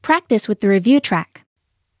practice with the review track.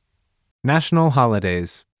 National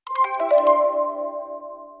holidays.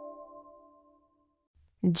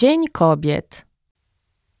 Dzień Kobiet.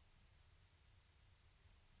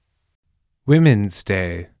 Women's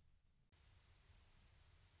Day.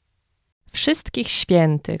 Wszystkich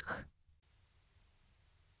Świętych.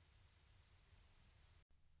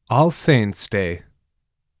 All Saints' Day.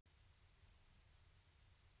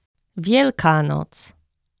 Wielkanoc.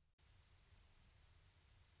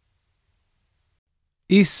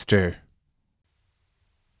 Easter.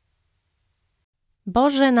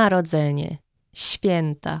 Boże Narodzenie.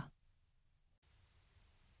 Święta.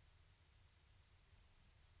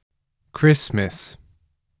 Christmas.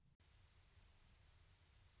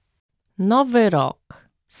 Nowy rok.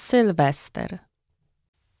 Sylwester.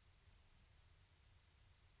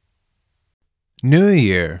 New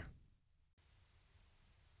Year.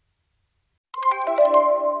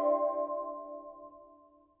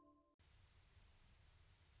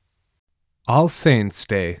 All Saints'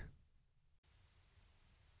 Day.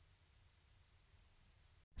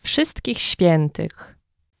 Wszystkich Świętych.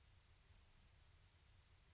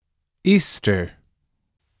 Easter.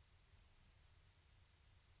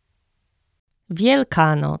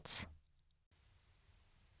 Wielkanoc.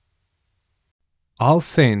 All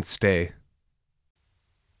Saints' Day.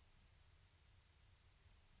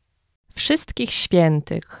 Wszystkich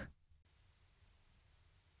Świętych.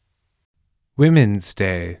 Women's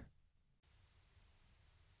Day.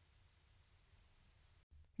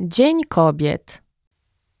 Dzień Kobiet.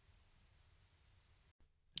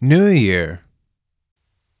 New Year.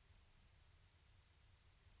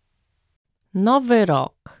 Nowy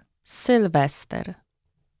rok. Sylwester.